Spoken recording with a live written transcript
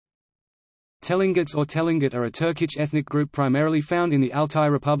Telengits or Telengit are a Turkic ethnic group primarily found in the Altai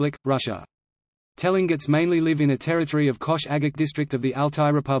Republic, Russia. Telengits mainly live in a territory of Kosh-Agach district of the Altai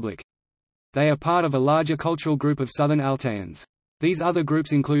Republic. They are part of a larger cultural group of southern Altaians. These other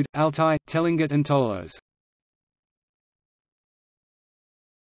groups include, Altai, Telengit and Tolos.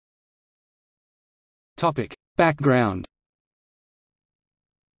 Background.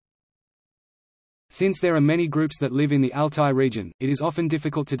 Since there are many groups that live in the Altai region, it is often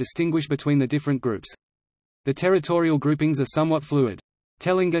difficult to distinguish between the different groups. The territorial groupings are somewhat fluid.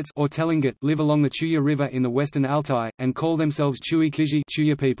 Telengits or Telengit live along the Chuya River in the western Altai, and call themselves Chui Kizhi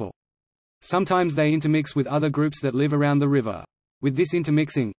Chuya people. Sometimes they intermix with other groups that live around the river. With this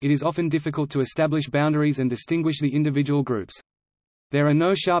intermixing, it is often difficult to establish boundaries and distinguish the individual groups. There are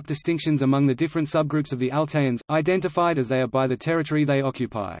no sharp distinctions among the different subgroups of the Altaians, identified as they are by the territory they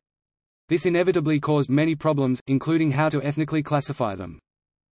occupy. This inevitably caused many problems, including how to ethnically classify them.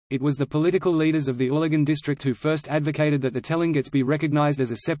 It was the political leaders of the Ulagan district who first advocated that the Telengits be recognized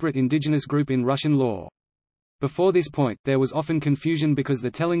as a separate indigenous group in Russian law. Before this point, there was often confusion because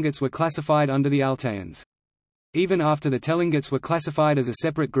the Telengits were classified under the Altaians. Even after the Telengits were classified as a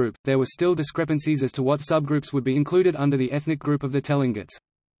separate group, there were still discrepancies as to what subgroups would be included under the ethnic group of the Telengits.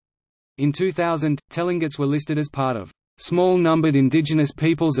 In 2000, Telengits were listed as part of small-numbered indigenous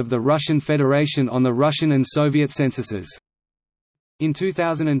peoples of the Russian Federation on the Russian and Soviet censuses. In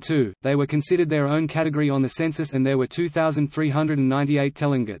 2002, they were considered their own category on the census and there were 2,398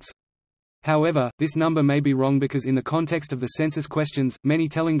 Telengits. However, this number may be wrong because in the context of the census questions, many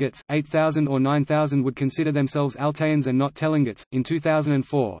Telengits, 8,000 or 9,000 would consider themselves Altaians and not Telengits. In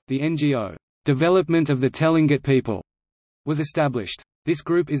 2004, the NGO, Development of the Telengit People, was established. This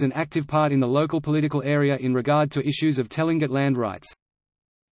group is an active part in the local political area in regard to issues of Telengit land rights.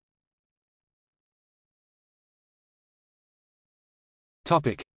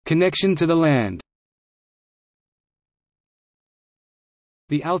 Connection to the land.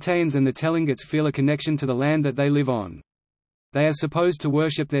 The Altaians and the Telengits feel a connection to the land that they live on. They are supposed to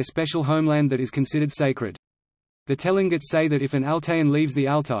worship their special homeland that is considered sacred. The Telengits say that if an Altaian leaves the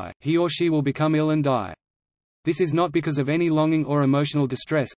Altai, he or she will become ill and die. This is not because of any longing or emotional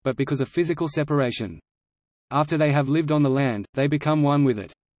distress, but because of physical separation. After they have lived on the land, they become one with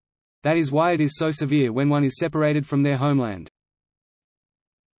it. That is why it is so severe when one is separated from their homeland.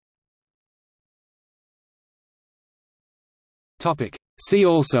 See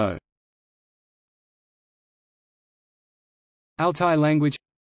also: Altai language,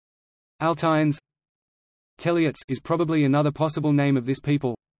 Altaians, Teleyats is probably another possible name of this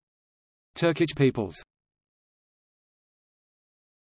people, Turkic peoples.